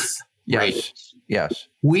strength ratings. Yes.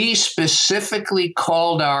 We specifically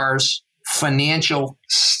called ours financial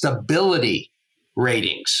stability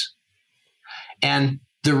ratings. And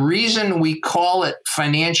the reason we call it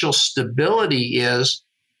financial stability is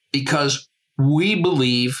because we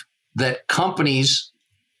believe that companies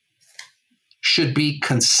should be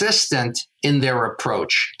consistent in their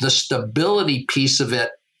approach, the stability piece of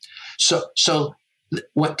it. So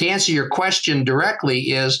what, to answer your question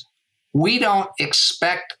directly, is we don't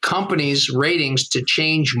expect companies' ratings to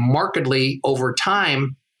change markedly over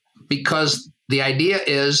time, because the idea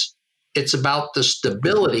is it's about the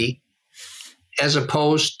stability as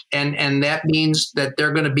opposed, and that means that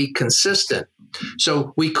they're going to be consistent.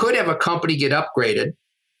 So we could have a company get upgraded,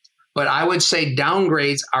 but I would say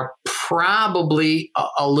downgrades are probably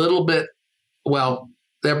a little bit, well,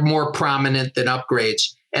 they're more prominent than upgrades.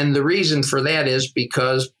 And the reason for that is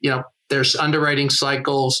because, there's underwriting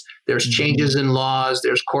cycles, there's changes in laws,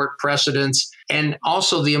 there's court precedents, and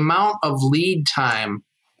also the amount of lead time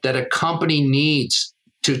that a company needs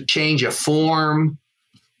to change a form.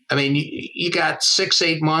 I mean, you got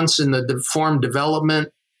 6-8 months in the form development,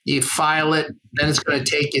 you file it, then it's going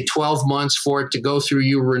to take you 12 months for it to go through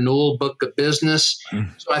your renewal book of business.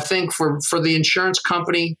 So I think for the insurance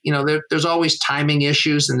company, there's always timing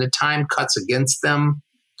issues, and the time cuts against them.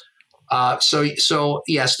 So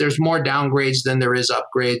yes, there's more downgrades than there is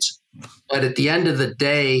upgrades. But at the end of the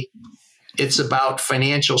day, it's about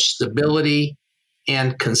financial stability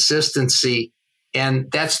and consistency.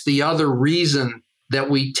 And that's the other reason that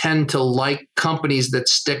we tend to like companies that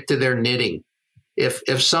stick to their knitting.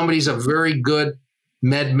 If somebody's a very good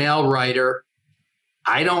med mal writer,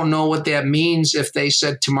 I don't know what that means if they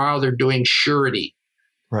said tomorrow they're doing surety,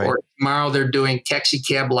 right, or tomorrow they're doing taxi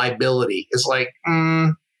cab liability. It's like,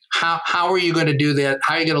 how are you going to do that?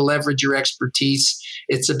 How are you going to leverage your expertise?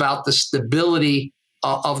 It's about the stability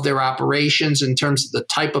of their operations in terms of the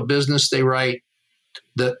type of business they write,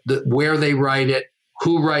 the where they write it,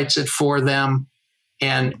 who writes it for them,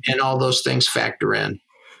 and all those things factor in.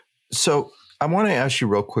 So I want to ask you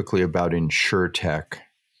real quickly about InsurTech,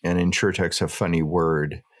 and InsurTech's a funny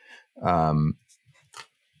word. We're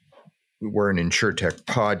an InsurTech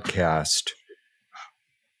podcast.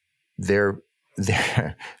 There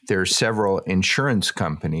are several insurance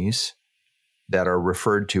companies that are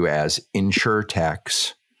referred to as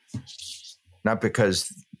InsurTechs, not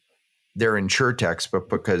because they're InsurTechs, but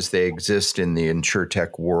because they exist in the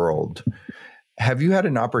InsurTech world. Have you had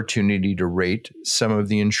an opportunity to rate some of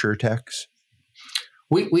the InsurTechs?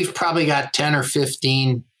 We've probably got 10 or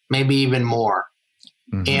 15, maybe even more.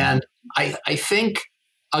 Mm-hmm. And I think,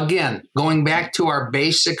 again, going back to our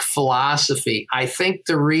basic philosophy, I think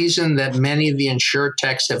the reason that many of the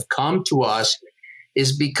InsurTechs have come to us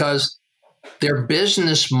is because their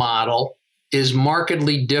business model is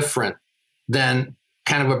markedly different than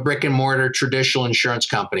kind of a brick and mortar traditional insurance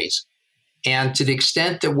companies. And to the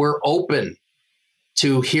extent that we're open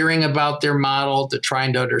to hearing about their model, to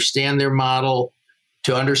trying to understand their model,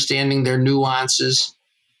 to understanding their nuances,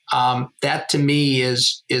 that to me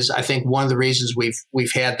is I think one of the reasons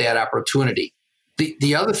we've had that opportunity.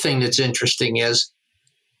 The other thing that's interesting is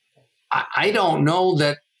I don't know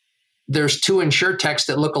that there's two InsurTechs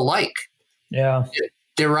that look alike. Yeah,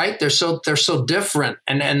 they're right. They're so different,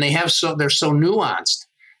 and they're so nuanced.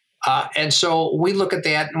 And so we look at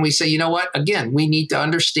that and we say, you know what? Again, we need to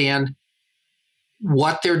understand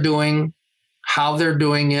what they're doing, how they're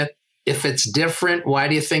doing it. If it's different, why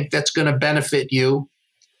do you think that's going to benefit you?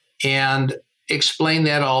 And explain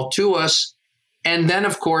that all to us. And then,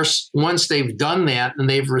 of course, once they've done that and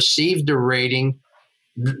they've received a rating,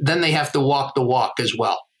 then they have to walk the walk as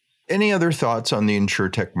well. Any other thoughts on the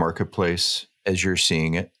InsurTech marketplace as you're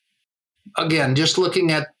seeing it? Again, just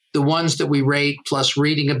looking at the ones that we rate, plus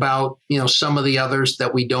reading about, some of the others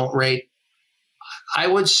that we don't rate. I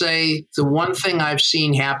would say the one thing I've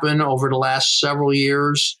seen happen over the last several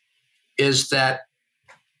years is that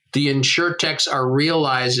the InsurTechs are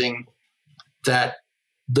realizing that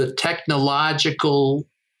the technological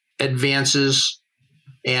advances,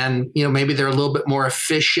 and maybe they're a little bit more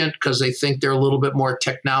efficient because they think they're a little bit more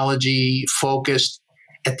technology focused.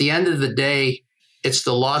 At the end of the day, it's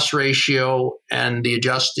the loss ratio and the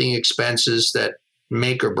adjusting expenses that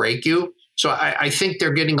make or break you. So I think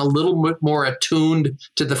they're getting a little bit more attuned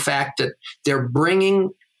to the fact that they're bringing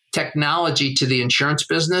technology to the insurance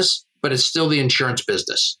business, but it's still the insurance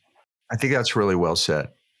business. I think that's really well said.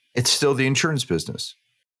 It's still the insurance business.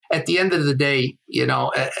 At the end of the day,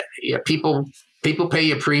 people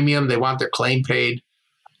pay a premium. They want their claim paid.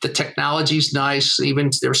 The technology's nice. Even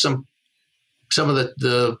there's some of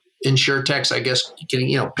the InsurTechs, I guess, you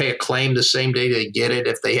can pay a claim the same day they get it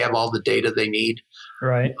if they have all the data they need.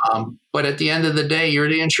 Right. But at the end of the day, you're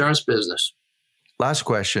the insurance business. Last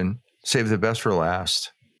question. Save the best for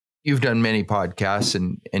last. You've done many podcasts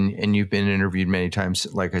and you've been interviewed many times.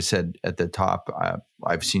 Like I said at the top,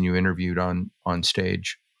 I've seen you interviewed on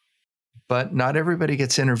stage. But not everybody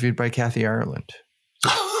gets interviewed by Kathy Ireland.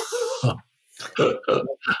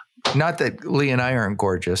 Not that Lee and I aren't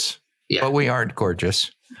gorgeous, but we aren't gorgeous.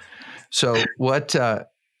 So what, tell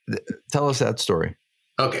us that story.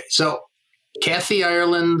 Okay. So Kathy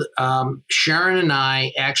Ireland, Sharon and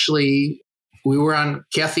I actually, we were on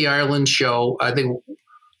Kathy Ireland's show. I think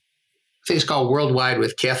it's called Worldwide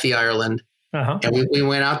with Kathy Ireland. Uh-huh. And we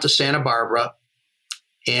went out to Santa Barbara.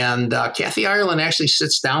 And Kathy Ireland actually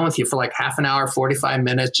sits down with you for like half an hour, 45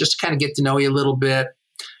 minutes, just to kind of get to know you a little bit.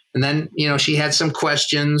 And then, she had some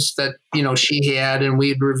questions that, she had, and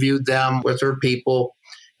we'd reviewed them with her people.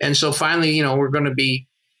 And so finally, we're going to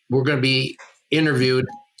be interviewed.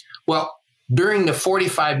 Well, during the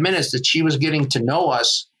 45 minutes that she was getting to know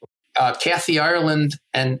us, Kathy Ireland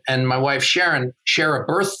and my wife Sharon share a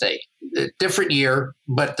birthday, a different year,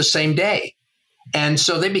 but the same day. And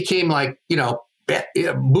so they became like,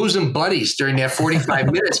 bosom buddies during that 45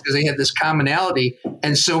 minutes because they had this commonality.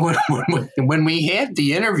 And so when we had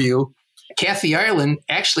the interview, Kathy Ireland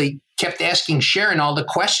actually kept asking Sharon all the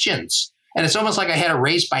questions. And it's almost like I had to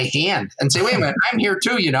raise my hand and say, wait a minute, I'm here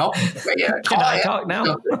too, Yeah, can I talk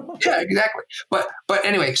now? Yeah, exactly. But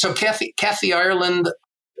anyway, so Kathy Ireland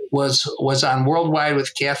was on Worldwide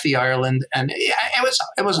with Kathy Ireland, and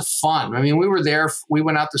it was fun. I mean, we were there. We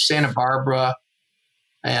went out to Santa Barbara,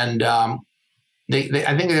 and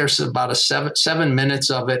I think there's about 7 minutes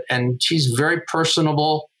of it, and she's very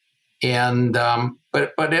personable. And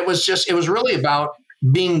but it was really about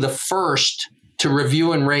being the first to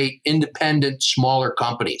review and rate independent, smaller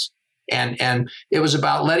companies. And it was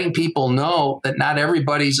about letting people know that not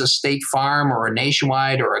everybody's a State Farm or a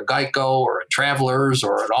Nationwide or a Geico or a Travelers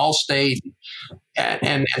or an Allstate,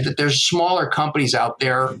 and that there's smaller companies out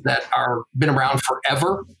there that are been around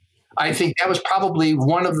forever. I think that was probably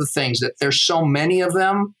one of the things, that there's so many of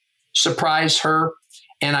them, surprised her.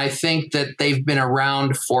 And I think that they've been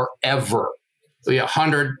around forever.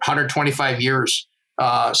 100, 125 years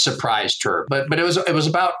surprised her. But it was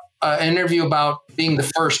about an interview about being the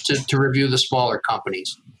first to review the smaller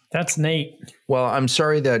companies. That's neat. Well, I'm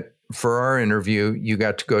sorry that for our interview, you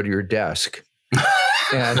got to go to your desk.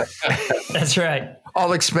 And that's right.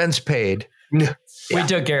 All expense paid. Yeah. We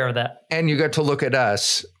took care of that. And you got to look at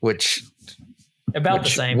us, which the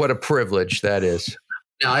same. What a privilege that is.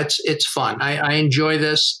 No, it's fun. I enjoy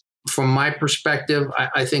this. From my perspective,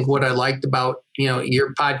 I think what I liked about,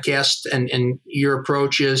 your podcast and your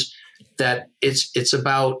approach is that it's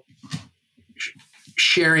about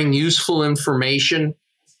sharing useful information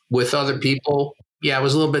with other people. Yeah, it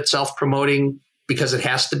was a little bit self-promoting because it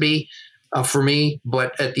has to be for me.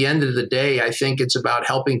 But at the end of the day, I think it's about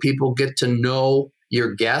helping people get to know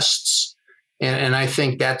your guests. And I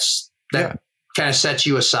think that kind of sets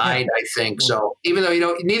you aside, I think. So even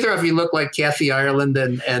though, neither of you look like Kathy Ireland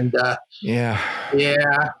and And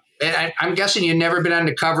I'm guessing you've never been on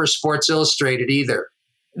the cover of Sports Illustrated either.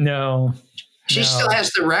 No. She still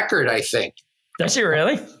has the record, I think. Does she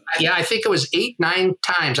really? Yeah, I think it was 8-9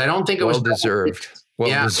 times. I don't think it was well-deserved.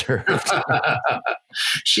 Well-deserved.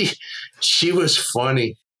 She was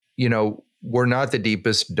funny. We're not the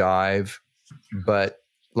deepest dive, but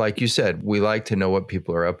like you said, we like to know what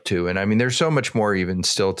people are up to. And I mean, there's so much more even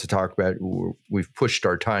still to talk about. We've pushed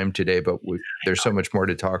our time today, but there's so much more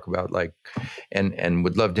to talk about, and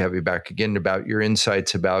would love to have you back again about your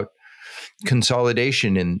insights about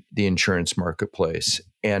consolidation in the insurance marketplace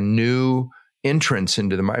and new entrants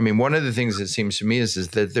into the market. I mean, one of the things that seems to me is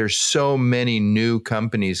that there's so many new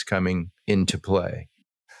companies coming into play.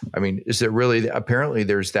 I mean, is there really, apparently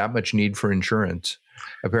there's that much need for insurance.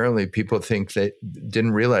 Apparently people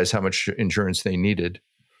didn't realize how much insurance they needed.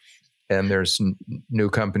 And there's new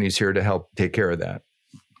companies here to help take care of that.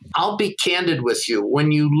 I'll be candid with you.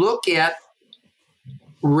 When you look at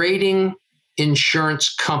rating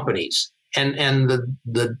insurance companies and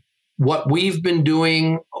the what we've been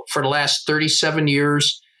doing for the last 37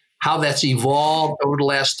 years, how that's evolved over the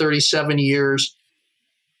last 37 years,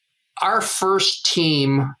 our first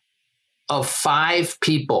team of 5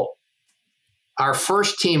 people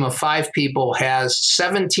has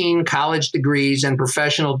 17 college degrees and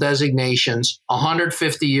professional designations,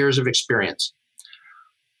 150 years of experience.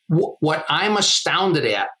 What I'm astounded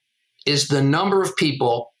at is the number of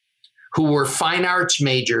people who were fine arts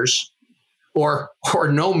majors or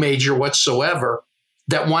no major whatsoever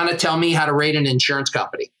that want to tell me how to rate an insurance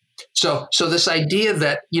company. So this idea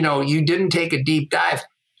that, you didn't take a deep dive,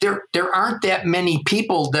 there aren't that many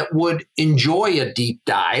people that would enjoy a deep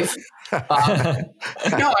dive. I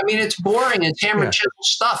mean, it's boring. It's hammer and chisel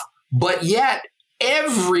stuff. But yet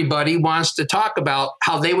everybody wants to talk about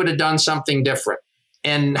how they would have done something different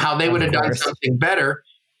and how they would have done something better.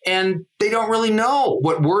 and they don't really know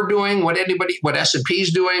what we're doing, what S&P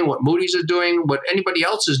is doing, what Moody's is doing, what anybody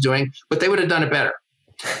else is doing, but they would have done it better.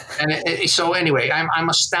 And so anyway, I'm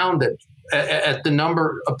astounded at the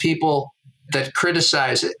number of people that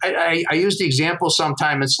criticize it. I use the example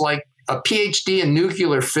sometime. It's like a PhD in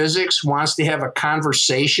nuclear physics wants to have a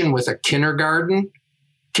conversation with a kindergartner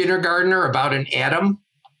about an atom.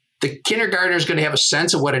 The kindergartner is going to have a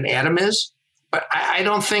sense of what an atom is, but I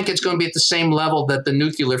don't think it's going to be at the same level that the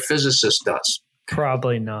nuclear physicist does.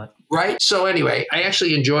 Probably not. Right. So anyway, I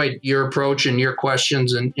actually enjoyed your approach and your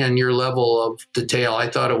questions and your level of detail. I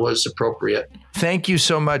thought it was appropriate. Thank you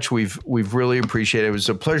so much. We've really appreciated it. It was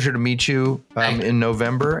a pleasure to meet you in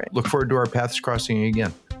November. Look forward to our paths crossing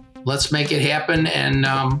again. Let's make it happen. And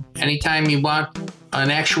anytime you want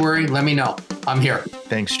an actuary, let me know. I'm here.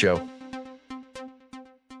 Thanks, Joe.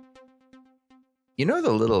 You know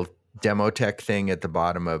the little Demotech thing at the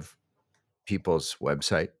bottom of people's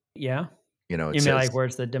website? Yeah. You know, you mean like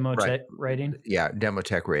where's the Demotech rating? Yeah,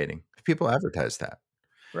 Demotech rating. People advertise that.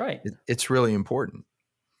 Right. It's really important.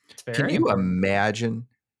 It's very Can you important. imagine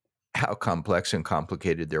how complex and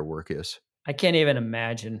complicated their work is? I can't even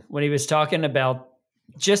imagine. When he was talking about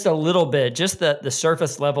just a little bit, just the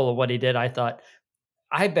surface level of what he did, I thought,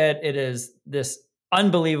 I bet it is this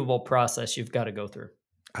unbelievable process you've got to go through.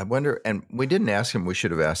 I wonder, and we didn't ask him, we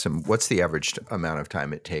should have asked him, what's the average amount of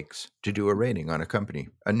time it takes to do a rating on a company,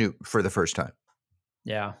 for the first time?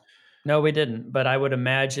 Yeah. No, we didn't, but I would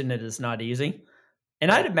imagine it is not easy. And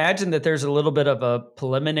I'd imagine that there's a little bit of a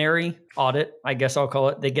preliminary audit, I guess I'll call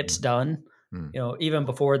it, that gets done, even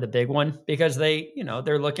before the big one, because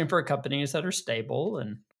they're looking for companies that are stable.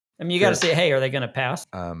 And I mean, you got to say, hey, are they going to pass?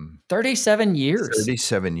 37 years.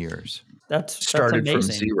 37 years. That's started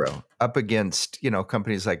amazing. From zero up against,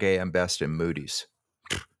 companies like AM Best and Moody's.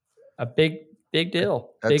 A big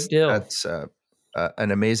deal. Big deal. That's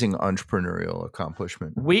an amazing entrepreneurial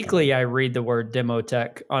accomplishment. Weekly, I read the word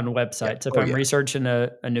Demotech on websites. If I'm researching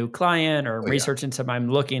a new client or researching something, I'm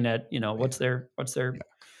looking at, what's their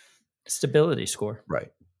stability score.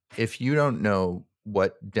 Right. If you don't know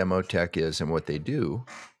what Demotech is and what they do,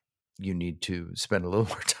 you need to spend a little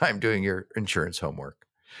more time doing your insurance homework.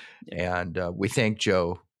 Yeah. And we thank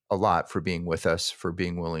Joe a lot for being with us, for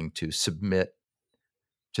being willing to submit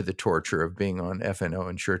to the torture of being on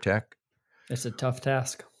FNO InsurTech. It's a tough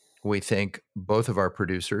task. We thank both of our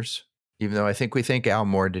producers, even though I think we thank Al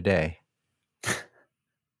more today.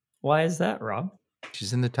 Why is that, Rob?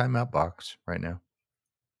 She's in the timeout box right now.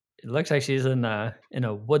 It looks like she's in a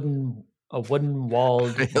wooden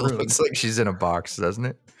walled room. It looks like she's in a box, doesn't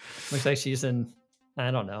it? Looks like she's in,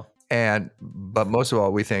 I don't know. But most of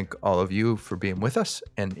all, we thank all of you for being with us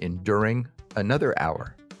and enduring another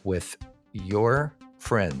hour with your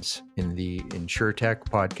friends in the InsurTech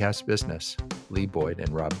podcast business, Lee Boyd and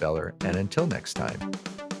Rob Beller. And until next time.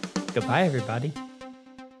 Goodbye, everybody.